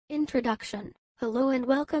Introduction. Hello and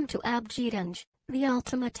welcome to ABJEETENGE-IT, the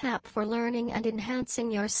ultimate app for learning and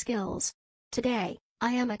enhancing your skills. Today,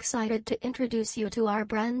 I am excited to introduce you to our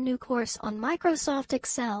brand new course on Microsoft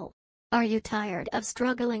Excel. Are you tired of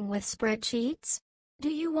struggling with spreadsheets? Do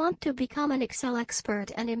you want to become an Excel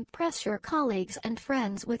expert and impress your colleagues and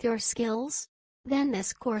friends with your skills? Then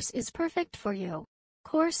this course is perfect for you.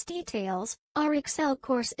 Course details. Our Excel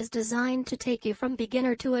course is designed to take you from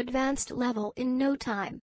beginner to advanced level in no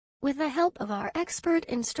time. With the help of our expert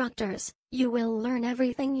instructors, you will learn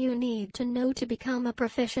everything you need to know to become a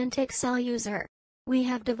proficient Excel user. We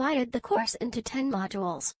have divided the course into 10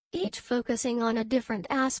 modules, each focusing on a different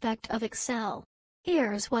aspect of Excel.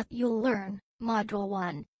 Here's what you'll learn. Module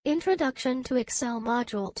 1, Introduction to Excel.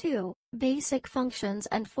 Module 2, Basic Functions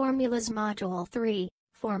and Formulas. Module 3,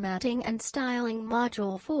 Formatting and Styling.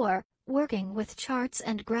 Module 4, Working with Charts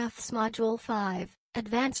and Graphs. Module 5,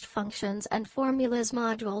 Advanced Functions and Formulas.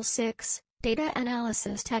 Module 6, Data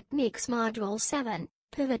Analysis Techniques. Module 7,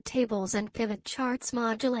 Pivot Tables and Pivot Charts.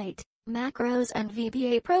 Module 8, Macros and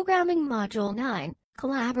VBA Programming. Module 9,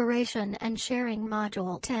 Collaboration and Sharing.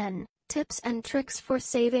 Module 10, Tips and Tricks for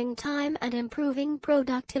Saving Time and Improving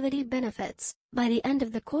Productivity. Benefits. By the end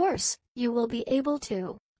of the course, you will be able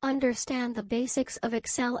to understand the basics of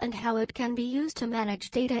Excel and how it can be used to manage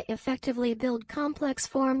data effectively, build complex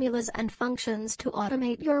formulas and functions to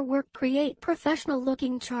automate your work, create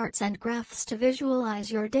professional-looking charts and graphs to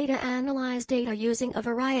visualize your data, analyze data using a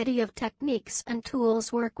variety of techniques and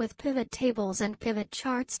tools, work with pivot tables and pivot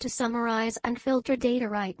charts to summarize and filter data,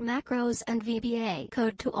 write macros and VBA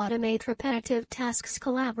code to automate repetitive tasks,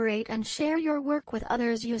 collaborate and share your work with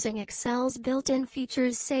others using Excel's built-in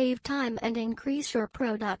features, save time and increase your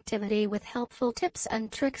productivity with helpful tips and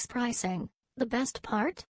tricks. Pricing. The best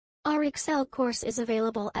part? Our Excel course is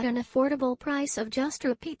available at an affordable price of just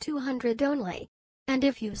Rs. 200 only. And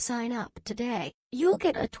if you sign up today, you'll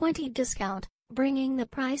get a 20% discount, bringing the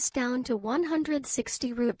price down to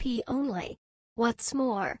 160 Rs only. What's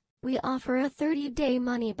more, we offer a 30-day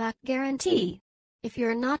money-back guarantee. If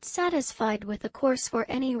you're not satisfied with the course for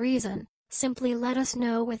any reason, simply let us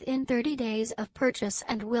know within 30 days of purchase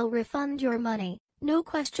and we'll refund your money. No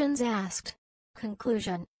questions asked.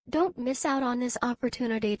 Conclusion. Don't miss out on this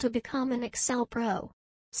opportunity to become an Excel pro.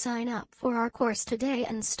 Sign up for our course today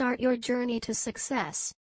and start your journey to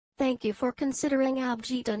success. Thank you for considering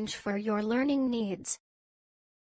ABJEETENGE for your learning needs.